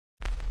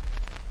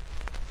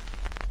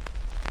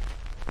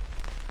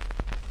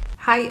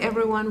Hi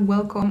everyone,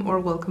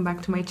 welcome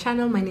back to my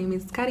channel. My name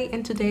is Kari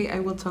and today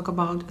I will talk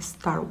about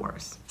Star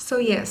Wars. So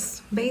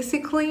yes,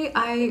 basically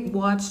I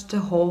watched the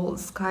whole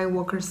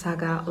Skywalker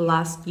saga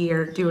last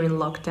year during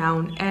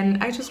lockdown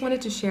and I just wanted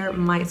to share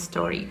my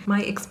story,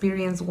 my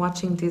experience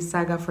watching this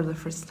saga for the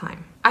first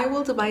time. I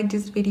will divide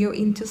this video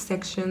into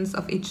sections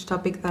of each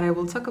topic that I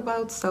will talk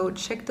about, so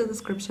check the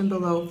description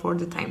below for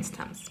the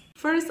timestamps.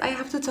 First, I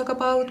have to talk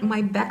about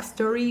my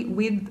backstory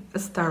with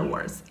Star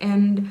Wars,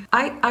 and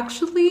I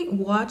actually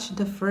watched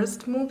the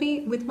first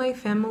movie with my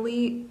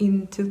family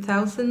in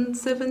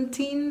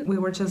 2017. We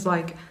were just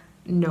like,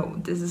 no,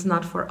 this is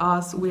not for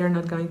us, we are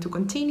not going to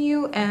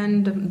continue,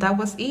 and that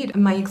was it.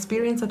 My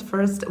experience at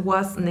first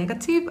was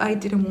negative. I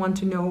didn't want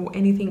to know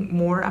anything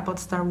more about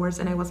Star Wars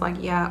and I was like,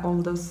 yeah,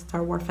 all those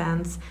Star Wars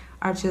fans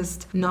are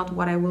just not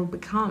what I will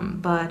become.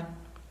 But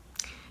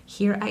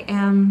here I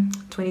am,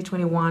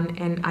 2021,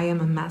 and I am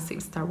a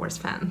massive Star Wars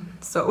fan.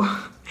 So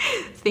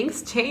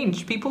things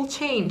change, people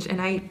change,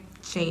 and I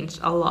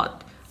changed a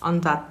lot on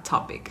that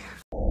topic.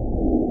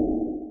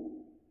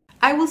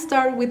 I will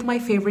start with my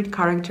favorite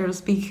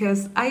characters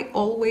because I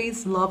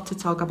always love to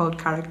talk about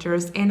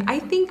characters, and I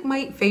think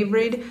my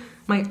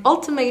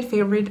ultimate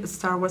favorite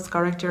Star Wars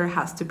character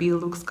has to be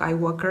Luke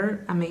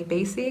Skywalker. Am I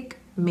basic?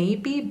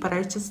 Maybe, but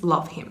I just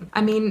love him.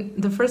 I mean,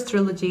 the first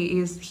trilogy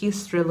is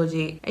his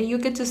trilogy and you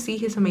get to see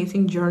his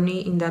amazing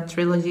journey in that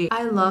trilogy.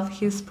 I love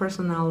his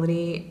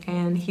personality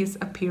and his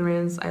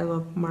appearance. I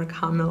love Mark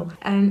Hamill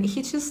and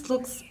he just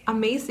looks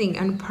amazing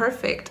and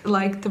perfect,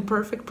 like the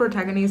perfect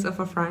protagonist of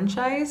a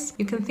franchise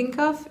you can think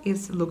of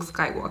is Luke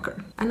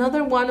Skywalker.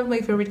 Another one of my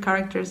favorite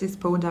characters is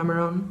Poe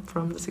Dameron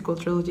from the sequel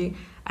trilogy.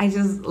 I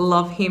just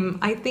love him.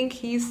 I think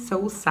he's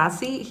so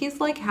sassy. He's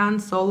like Han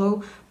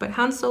Solo, but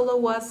Han Solo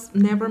was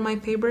never my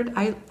favorite.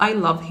 I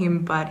love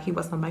him, but he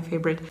was not my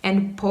favorite.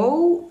 And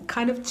Poe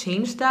kind of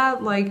changed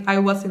that. Like, I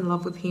was in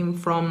love with him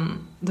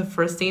from the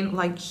first scene.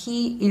 Like,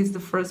 he is the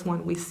first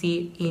one we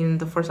see in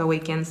The Force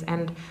Awakens,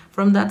 and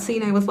from that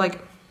scene I was like,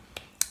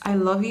 I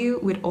love you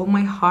with all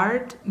my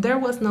heart. There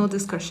was no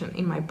discussion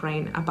in my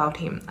brain about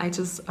him. I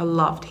just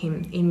loved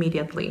him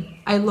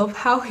immediately. I love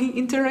how he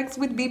interacts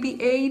with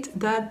BB-8.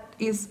 That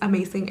is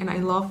amazing, and I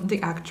love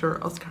the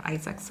actor Oscar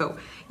Isaac. So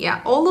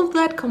yeah, all of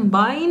that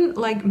combined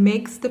like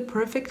makes the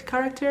perfect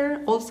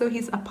character. Also,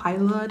 he's a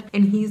pilot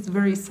and he's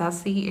very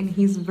sassy and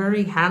he's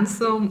very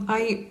handsome.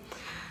 I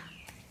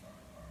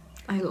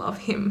love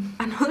him.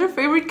 Another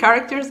favorite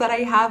characters that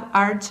I have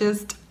are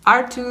just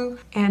R2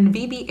 and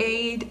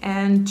BB-8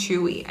 and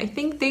Chewie. I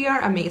think they are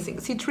amazing.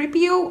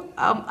 C-3PO,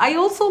 I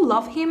also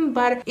love him,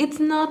 but it's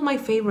not my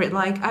favorite.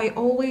 Like, I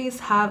always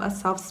have a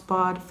soft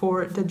spot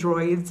for the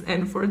droids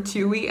and for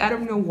Chewie. I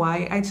don't know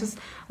why. I just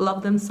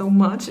love them so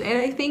much. And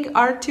I think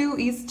R2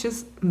 is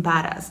just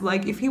badass.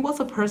 Like, if he was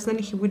a person,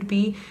 he would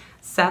be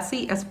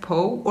sassy as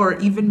Poe or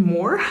even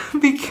more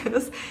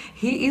because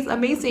he is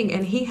amazing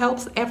and he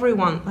helps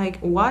everyone. Like,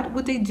 what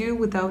would they do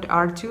without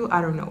R2?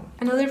 I don't know.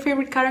 Another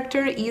favorite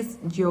character is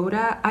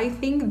Yoda. I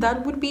think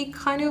that would be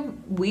kind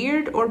of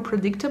weird or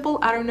predictable.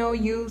 I don't know,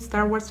 you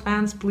Star Wars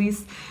fans,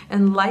 please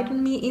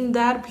enlighten me in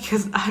that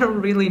because I don't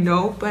really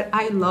know, but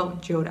I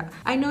love Yoda.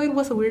 I know it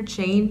was a weird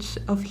change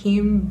of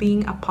him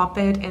being a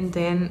puppet and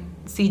then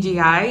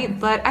CGI,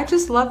 but I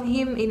just love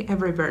him in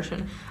every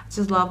version. I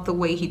just love the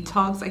way he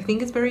talks. I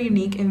think it's very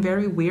unique and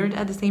very weird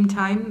at the same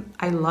time.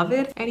 I love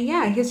it. And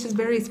yeah, he's just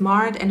very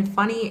smart and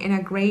funny and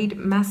a great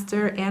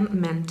master and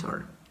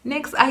mentor.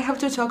 Next, I have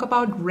to talk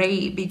about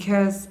Rey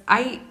because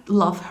I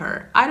love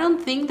her. I don't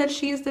think that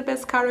she is the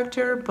best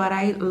character, but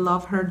I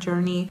love her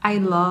journey. I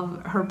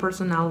love her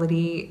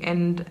personality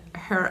and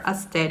her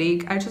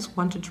aesthetic. I just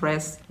want to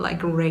dress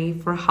like Rey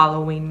for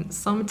Halloween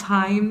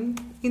sometime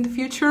in the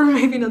future,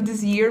 maybe not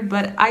this year,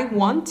 but I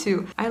want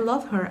to. I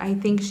love her. I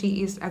think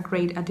she is a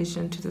great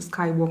addition to the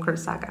Skywalker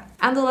saga.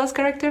 And the last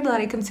character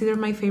that I consider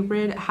my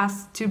favorite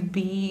has to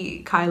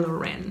be Kylo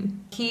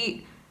Ren.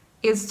 He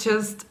is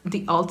just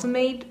the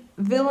ultimate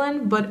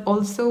villain, but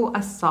also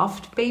a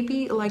soft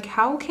baby. Like,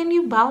 how can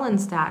you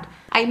balance that?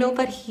 I know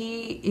that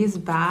he is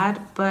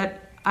bad,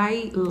 but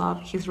I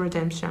love his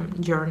redemption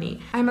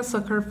journey. I'm a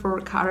sucker for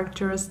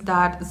characters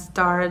that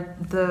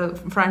start the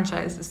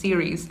franchise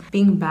series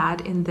being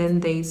bad and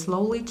then they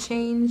slowly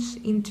change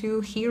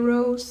into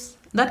heroes.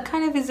 That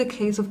kind of is the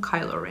case of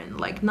Kylo Ren.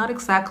 Like, not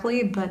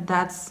exactly, but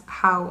that's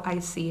how I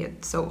see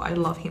it. So I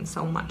love him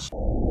so much.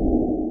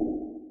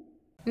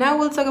 Now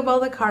we'll talk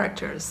about the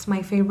characters,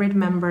 my favorite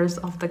members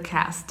of the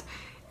cast.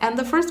 And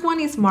the first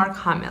one is Mark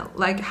Hamill.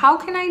 Like, how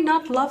can I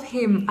not love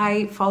him?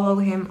 I follow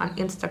him on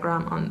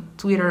Instagram, on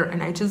Twitter,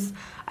 and I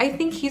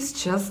think he's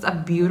just a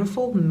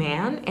beautiful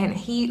man and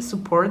he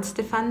supports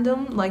the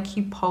fandom. Like,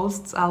 he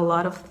posts a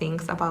lot of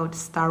things about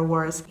Star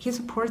Wars. He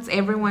supports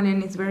everyone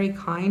and is very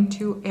kind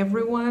to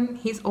everyone.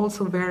 He's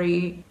also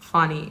very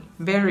funny,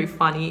 very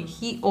funny.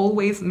 He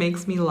always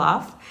makes me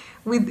laugh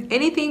with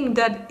anything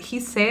that he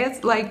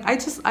says. Like, I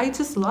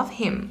just love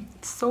him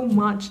so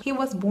much. He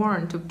was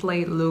born to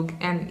play Luke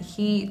and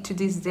he to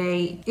this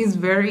day is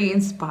very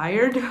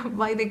inspired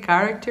by the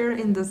character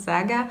in the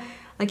saga.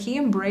 Like, he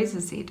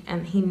embraces it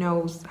and he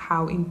knows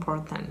how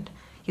important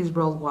his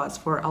role was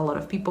for a lot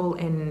of people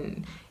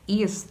and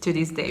is to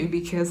this day,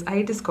 because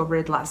I discovered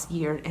it last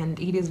year and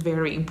it is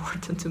very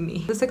important to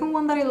me. The second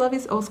one that I love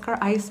is Oscar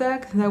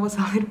Isaac. That was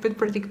a little bit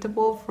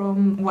predictable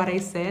from what I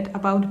said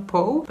about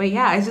Poe, but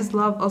yeah, I just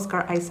love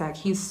Oscar Isaac.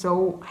 He's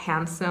so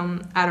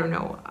handsome. I don't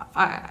know,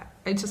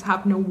 I just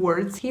have no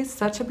words. He's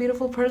such a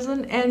beautiful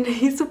person and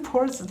he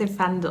supports the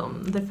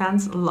fandom. The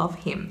fans love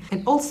him.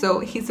 And also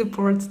he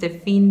supports the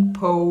Finn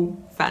Poe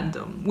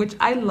fandom, which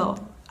I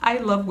love. I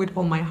love with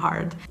all my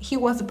heart. He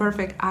was the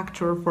perfect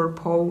actor for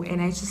Poe,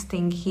 and I just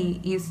think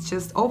he is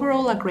just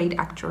overall a great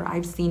actor.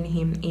 I've seen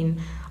him in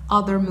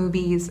other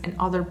movies and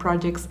other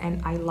projects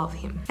and I love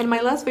him. And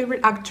my last favorite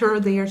actor,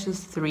 they are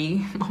just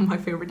three of my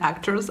favorite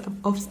actors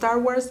of Star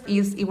Wars,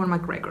 is Ewan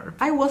McGregor.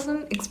 I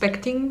wasn't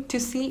expecting to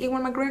see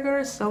Ewan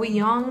McGregor so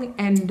young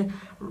and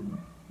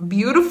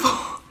beautiful.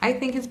 I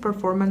think his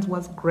performance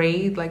was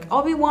great. Like,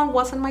 Obi-Wan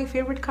wasn't my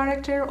favorite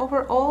character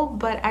overall,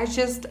 but I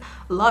just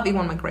love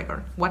Ewan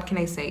McGregor. What can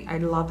I say? I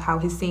love how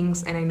he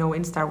sings, and I know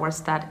in Star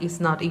Wars that is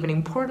not even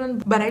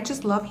important, but I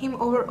just love him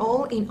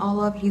overall in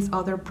all of his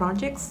other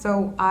projects,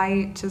 so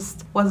I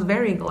just was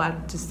very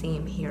glad to see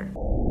him here.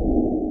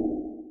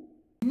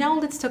 Now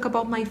let's talk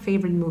about my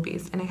favorite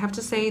movies, and I have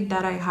to say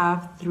that I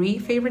have 3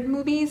 favorite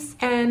movies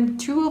and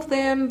 2 of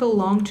them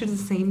belong to the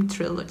same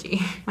trilogy.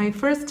 My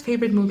first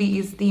favorite movie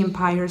is The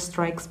Empire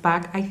Strikes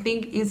Back. I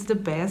think it's the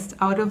best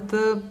out of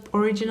the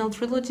original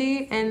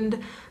trilogy,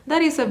 and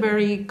that is a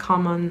very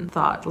common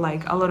thought.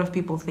 Like, a lot of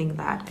people think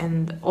that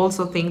and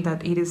also think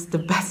that it is the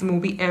best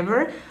movie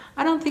ever.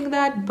 I don't think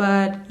that,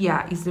 but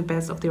yeah, it's the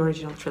best of the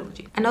original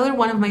trilogy. Another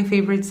one of my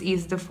favorites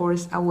is The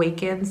Force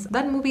Awakens.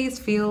 That movie is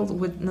filled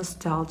with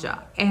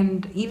nostalgia,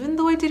 and even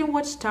though I didn't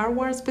watch Star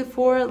Wars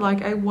before,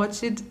 like, I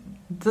watched it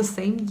the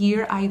same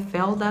year I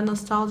felt that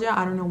nostalgia.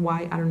 I don't know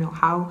why, I don't know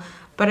how,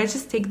 but I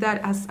just take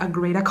that as a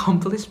great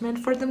accomplishment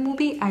for the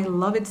movie. I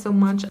love it so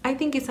much. I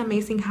think it's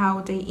amazing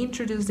how they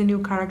introduce the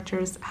new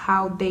characters,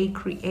 how they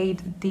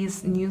create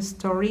this new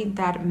story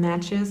that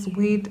matches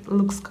with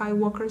Luke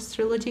Skywalker's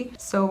trilogy.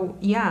 So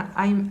yeah,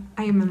 I am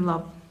in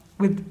love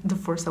with The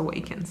Force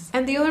Awakens.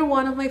 And the other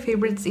one of my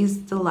favorites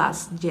is The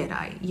Last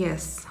Jedi.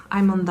 Yes,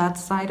 I'm on that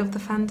side of the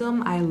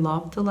fandom. I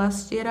love The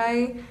Last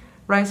Jedi.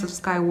 Rise of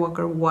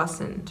Skywalker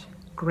wasn't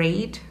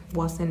great,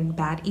 wasn't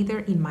bad either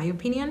in my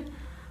opinion,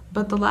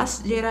 but The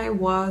Last Jedi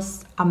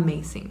was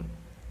amazing.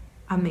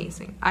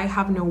 Amazing. I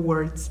have no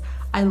words.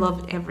 I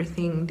loved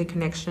everything, the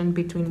connection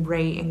between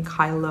Rey and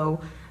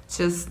Kylo,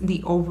 just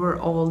the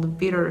overall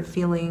bitter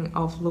feeling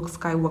of Luke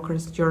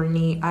Skywalker's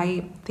journey.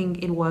 I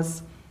think it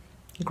was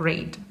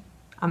great.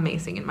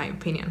 Amazing in my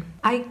opinion.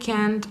 I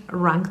can't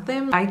rank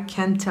them. I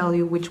can't tell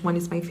you which one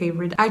is my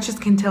favorite. I just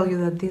can tell you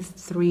that these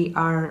 3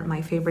 are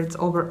my favorites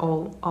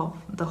overall of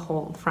the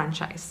whole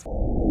franchise.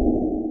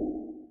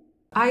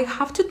 I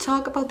have to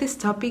talk about this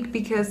topic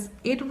because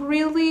it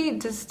really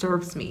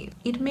disturbs me.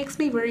 It makes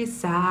me very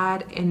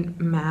sad and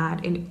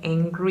mad and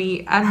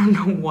angry. I don't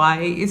know why.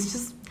 It's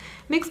just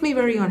makes me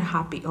very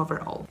unhappy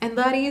overall. And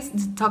that is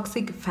the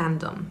toxic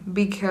fandom,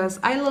 because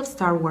I love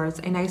Star Wars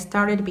and I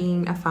started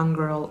being a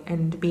fangirl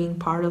and being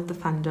part of the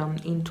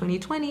fandom in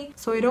 2020.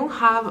 So I don't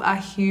have a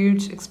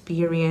huge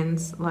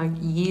experience, like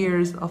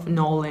years of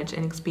knowledge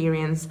and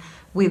experience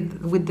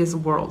with this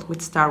world,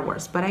 with Star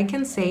Wars. But I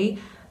can say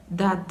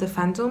that the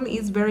fandom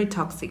is very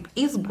toxic.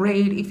 It's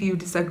great if you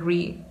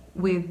disagree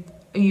with,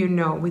 you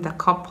know, with a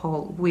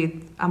couple,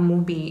 with a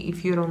movie,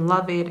 if you don't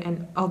love it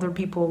and other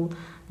people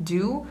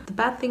do. The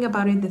bad thing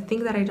about it, the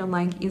thing that I don't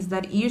like, is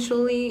that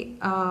usually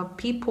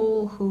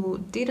people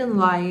who didn't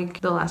like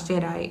The Last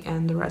Jedi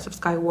and The Rise of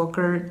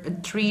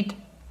Skywalker treat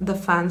the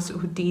fans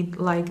who did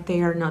like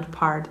they are not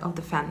part of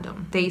the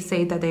fandom. They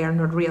say that they are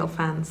not real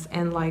fans,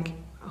 and like,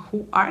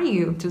 who are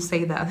you to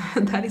say that?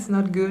 That is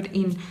not good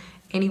in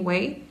any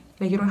way.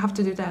 Like, you don't have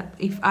to do that.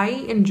 If I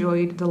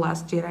enjoyed The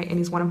Last Jedi and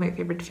it's one of my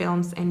favorite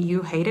films and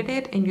you hated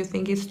it and you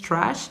think it's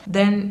trash,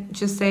 then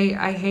just say,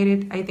 I hate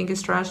it, I think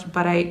it's trash,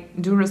 but I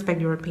do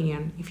respect your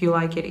opinion. If you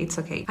like it, it's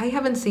okay. I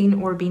haven't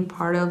seen or been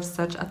part of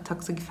such a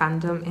toxic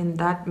fandom, and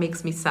that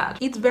makes me sad.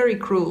 It's very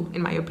cruel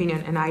in my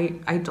opinion, and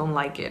I don't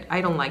like it.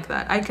 I don't like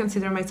that. I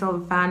consider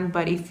myself a fan,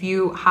 but if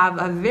you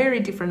have a very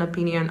different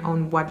opinion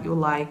on what you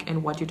like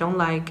and what you don't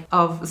like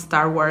of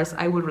Star Wars,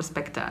 I would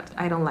respect that.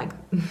 I don't like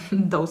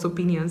those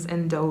opinions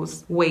and those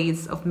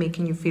ways of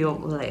making you feel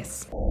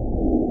less.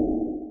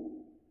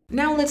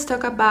 Now let's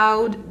talk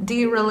about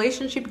the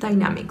relationship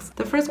dynamics.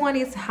 The first one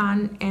is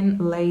Han and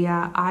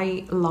Leia.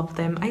 I love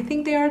them. I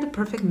think they are the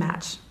perfect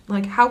match.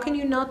 Like, how can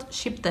you not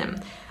ship them?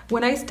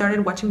 When I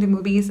started watching the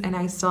movies and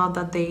I saw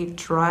that they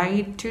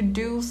tried to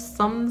do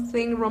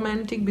something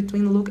romantic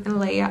between Luke and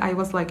Leia, I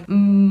was like,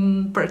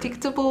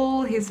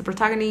 predictable, he's the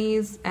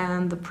protagonist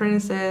and the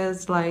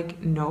princess,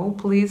 like, no,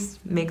 please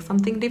make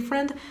something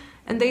different.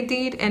 And they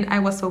did, and I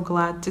was so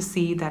glad to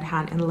see that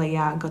Han and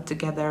Leia got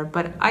together.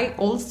 But I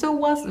also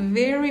was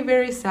very,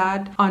 very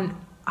sad on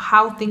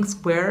how things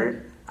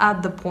were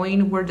at the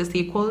point where the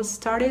sequels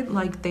started.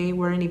 Like, they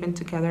weren't even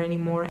together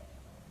anymore.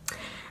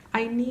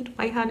 I need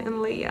my Han and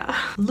Leia.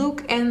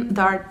 Luke and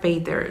Darth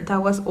Vader.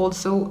 That was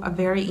also a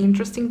very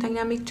interesting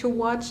dynamic to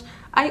watch.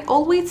 I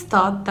always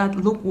thought that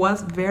Luke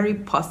was very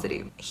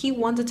positive. He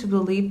wanted to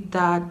believe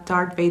that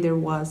Darth Vader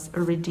was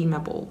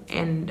redeemable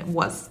and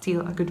was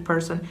still a good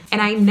person.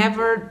 And I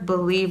never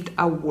believed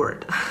a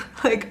word.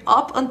 Like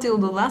up until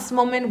the last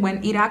moment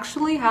when it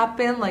actually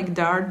happened, like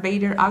Darth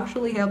Vader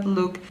actually helped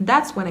Luke,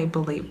 that's when I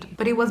believed.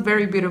 But it was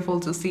very beautiful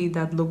to see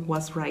that Luke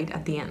was right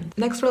at the end.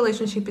 Next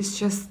relationship is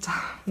just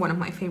one of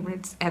my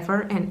favorites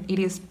ever, and it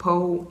is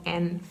Poe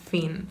and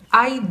Finn.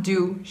 I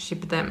do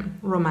ship them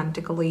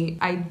romantically.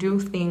 I do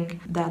think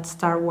that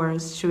Star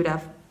Wars should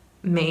have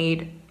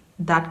made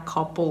that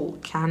couple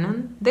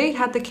canon. They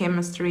had the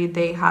chemistry,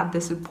 they had the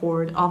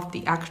support of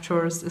the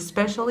actors,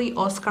 especially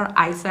Oscar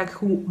Isaac,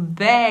 who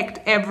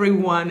begged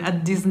everyone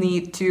at Disney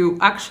to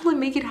actually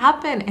make it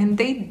happen, and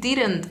they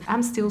didn't.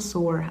 I'm still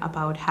sore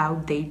about how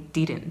they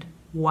didn't.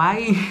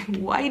 Why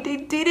they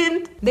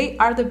didn't? They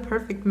are the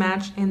perfect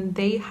match, and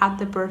they had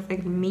the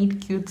perfect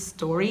meet cute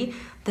story.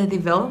 The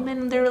development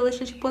in their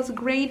relationship was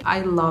great.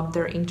 I love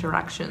their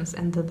interactions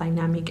and the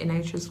dynamic, and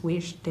I just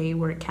wish they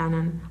were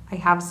canon. I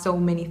have so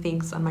many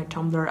things on my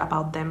Tumblr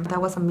about them.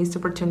 That was a missed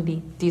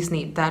opportunity.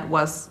 Disney, that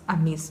was a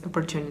missed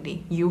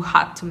opportunity. You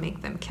had to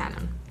make them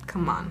canon.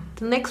 Come on.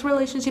 The next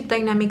relationship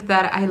dynamic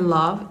that I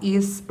love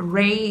is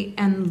Rey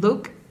and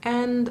Luke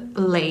and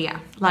Leia,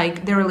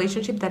 like the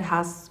relationship that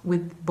has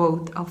with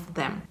both of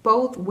them.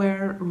 Both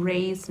were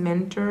Rey's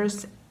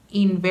mentors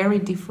in very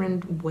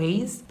different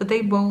ways, but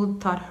they both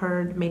taught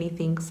her many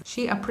things.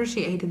 She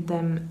appreciated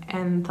them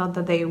and thought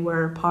that they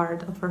were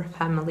part of her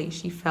family.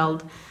 She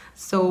felt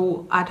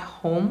so at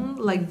home,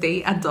 like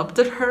they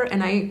adopted her,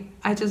 and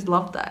I just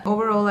love that.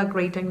 Overall, a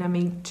great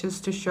dynamic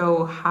just to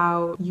show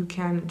how you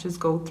can just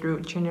go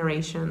through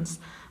generations,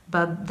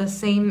 but the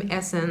same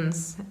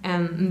essence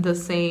and the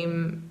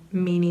same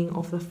meaning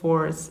of the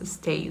Force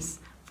stays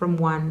from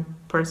one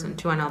person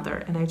to another,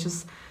 and I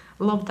just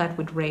love that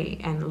with Rey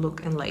and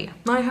Luke and Leia.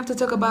 Now I have to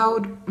talk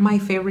about my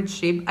favorite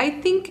ship. I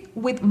think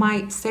with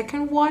my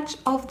second watch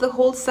of the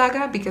whole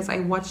saga, because I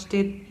watched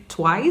it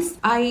twice,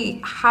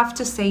 I have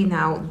to say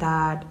now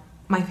that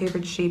my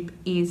favorite ship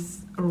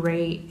is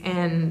Rey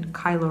and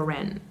Kylo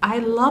Ren. I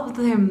love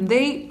them.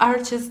 They are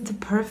just the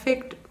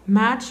perfect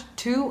match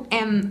too,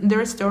 and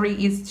their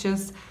story is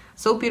just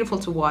so beautiful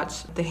to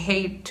watch. The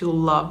hate to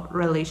love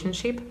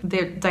relationship,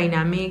 their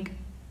dynamic,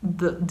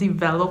 the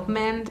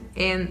development,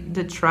 and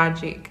the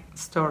tragic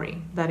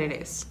story that it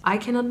is. I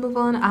cannot move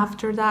on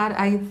after that.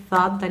 I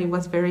thought that it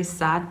was very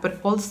sad, but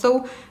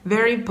also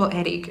very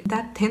poetic.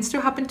 That tends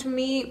to happen to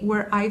me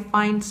where I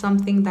find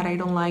something that I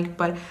don't like,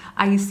 but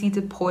I see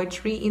the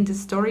poetry in the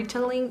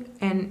storytelling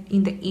and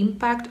in the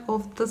impact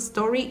of the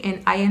story,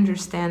 and I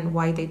understand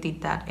why they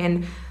did that.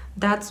 And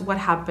that's what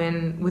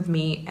happened with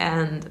me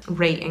and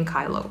Rey and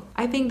Kylo.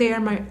 I think they are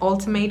my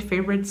ultimate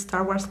favorite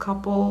Star Wars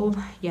couple.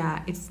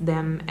 Yeah, it's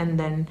them, and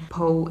then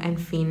Poe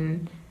and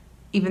Finn.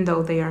 Even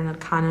though they are not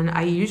canon,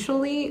 I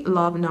usually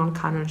love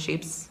non-canon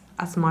ships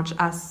as much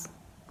as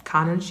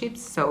canon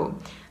ships, so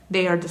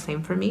they are the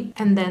same for me.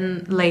 And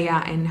then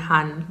Leia and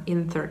Han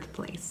in third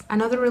place.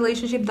 Another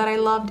relationship that I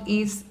loved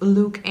is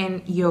Luke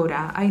and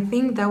Yoda. I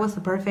think that was the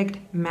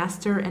perfect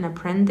master and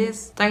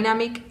apprentice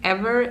dynamic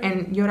ever,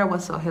 and Yoda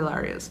was so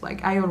hilarious.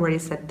 Like, I already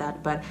said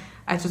that, but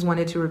I just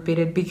wanted to repeat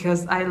it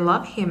because I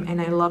love him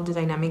and I love the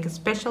dynamic,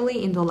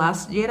 especially in The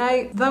Last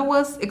Jedi. That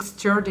was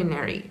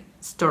extraordinary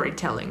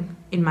storytelling,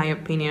 in my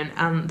opinion,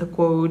 and the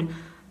quote,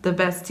 "The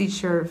best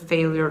teacher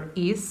failure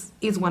is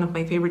one of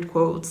my favorite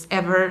quotes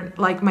ever.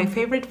 Like, my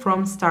favorite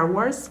from Star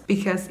Wars,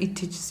 because it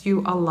teaches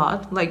you a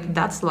lot. Like,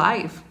 that's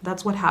life.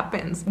 That's what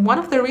happens. One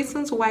of the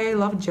reasons why I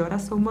love Yoda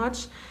so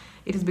much,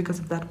 it is because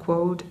of that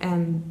quote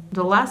and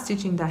the last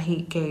teaching that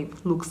he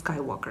gave Luke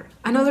Skywalker.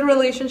 Another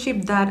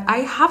relationship that I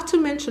have to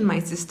mention my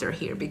sister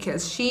here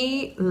because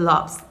she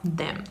loves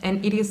them,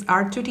 and it is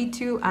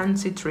R2-D2 and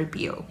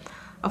C-3PO.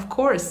 Of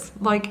course,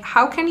 like,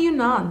 how can you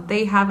not?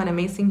 They have an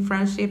amazing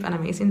friendship, an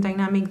amazing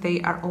dynamic.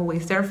 They are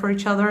always there for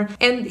each other,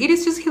 and it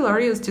is just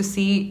hilarious to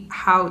see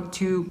how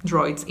two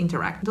droids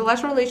interact. The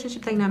last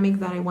relationship dynamic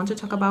that I want to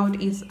talk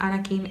about is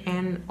Anakin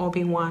and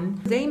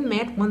Obi-Wan. They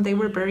met when they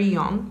were very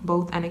young,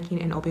 both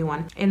Anakin and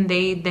Obi-Wan, and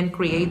they then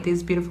create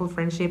this beautiful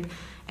friendship,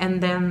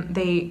 and then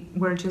they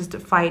were just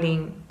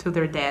fighting to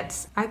their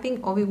deaths. I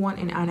think Obi-Wan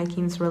and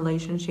Anakin's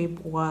relationship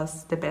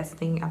was the best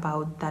thing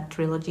about that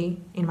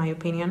trilogy, in my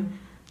opinion.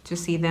 To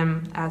see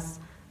them as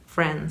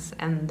friends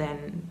and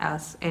then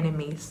as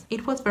enemies.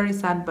 It was very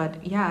sad,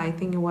 but yeah, I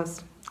think it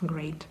was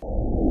great.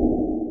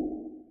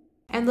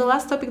 And the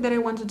last topic that I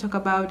want to talk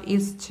about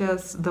is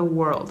just the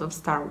world of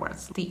Star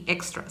Wars, the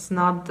extras,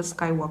 not the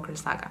Skywalker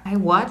saga. I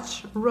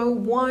watched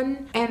Rogue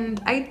One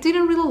and I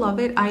didn't really love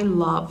it. I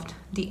loved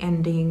the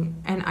ending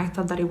and I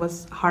thought that it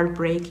was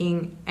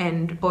heartbreaking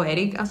and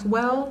poetic as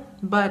well.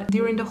 But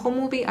during the whole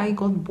movie, I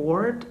got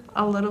bored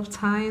a lot of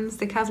times.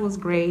 The cast was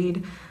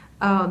great.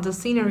 The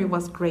scenery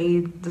was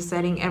great, the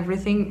setting,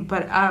 everything,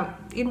 but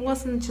it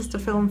wasn't just a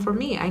film for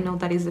me. I know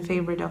that is a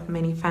favorite of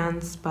many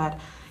fans, but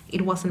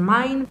it wasn't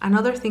mine.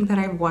 Another thing that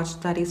I've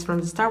watched that is from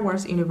the Star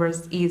Wars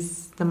universe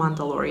is The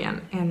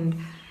Mandalorian, and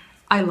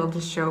I love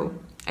the show.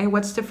 I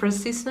watched the first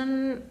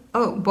season,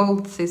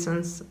 both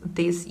seasons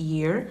this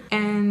year,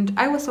 and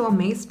I was so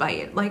amazed by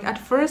it. Like, at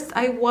first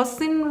I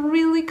wasn't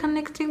really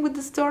connecting with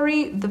the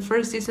story. The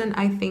first season,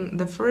 I think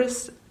the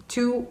first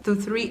 2 to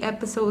 3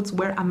 episodes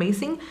were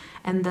amazing,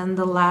 and then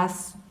the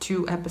last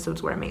 2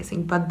 episodes were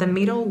amazing, but the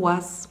middle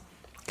was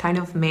kind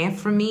of meh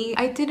for me.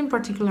 I didn't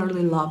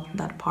particularly love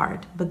that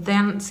part, but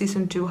then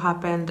season 2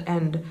 happened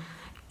and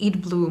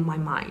it blew my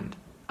mind.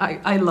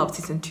 I love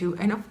season 2,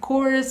 and of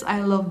course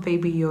I love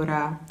Baby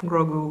Yoda,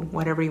 Grogu,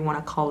 whatever you want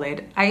to call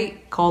it.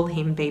 I call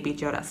him Baby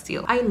Yoda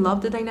still. I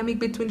love the dynamic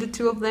between the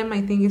two of them.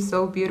 I think it's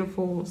so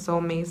beautiful, so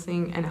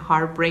amazing, and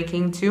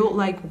heartbreaking too.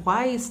 Like,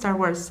 why Star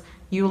Wars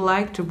you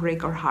like to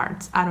break our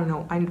hearts? I don't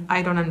know,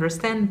 I don't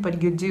understand,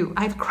 but you do.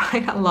 I've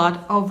cried a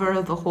lot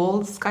over the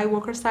whole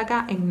Skywalker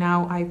saga, and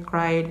now I've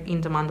cried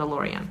in The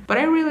Mandalorian. But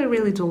I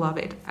really do love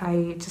it.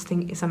 I just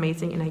think it's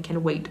amazing, and I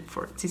can't wait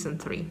for season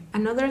 3.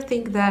 Another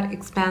thing that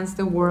expands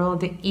the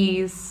world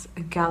is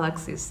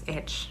Galaxy's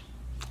Edge.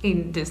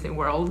 In Disney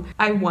World,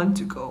 I want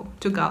to go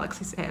to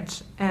Galaxy's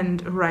Edge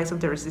and Rise of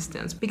the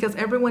Resistance because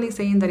everyone is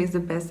saying that is the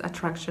best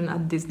attraction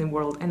at Disney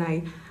World, and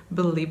I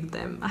believe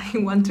them. I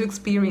want to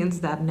experience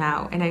that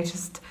now, and I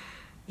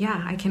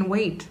can't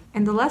wait.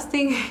 And the last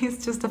thing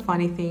is just a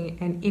funny thing,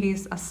 and it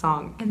is a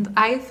song. And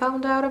I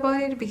found out about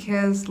it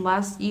because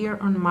last year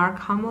on Mark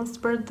Hamill's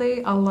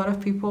birthday, a lot of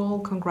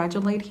people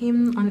congratulate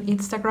him on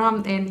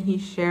Instagram, and he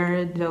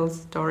shared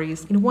those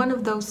stories. In one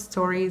of those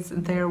stories,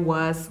 there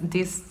was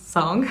this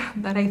song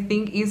that I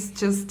think is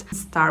just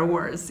Star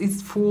Wars.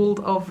 It's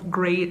full of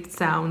great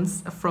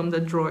sounds from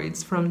the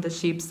droids, from the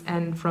ships,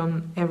 and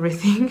from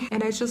everything.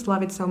 And I just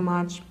love it so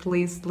much.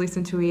 Please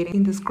listen to it.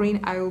 In the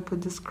screen, I will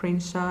put the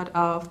screenshot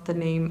of the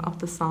name of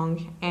the song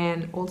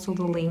and also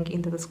the link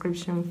in the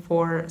description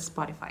for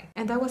Spotify.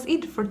 And that was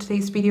it for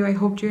today's video. I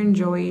hope you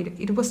enjoyed.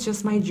 It was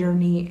just my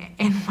journey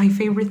and my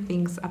favorite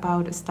things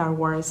about Star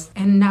Wars.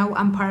 And now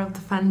I'm part of the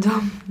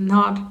fandom,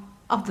 not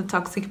of the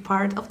toxic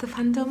part of the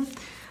fandom.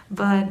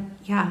 But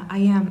yeah, I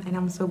am, and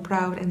I'm so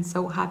proud and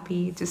so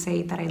happy to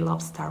say that I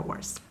love Star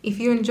Wars.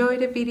 If you enjoyed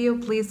the video,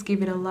 please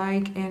give it a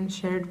like and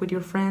share it with your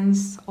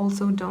friends.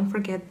 Also, don't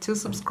forget to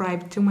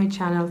subscribe to my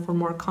channel for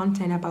more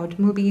content about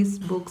movies,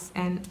 books,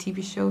 and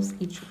TV shows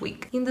each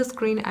week. In the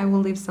screen, I will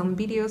leave some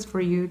videos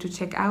for you to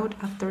check out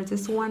after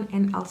this one,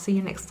 and I'll see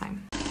you next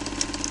time.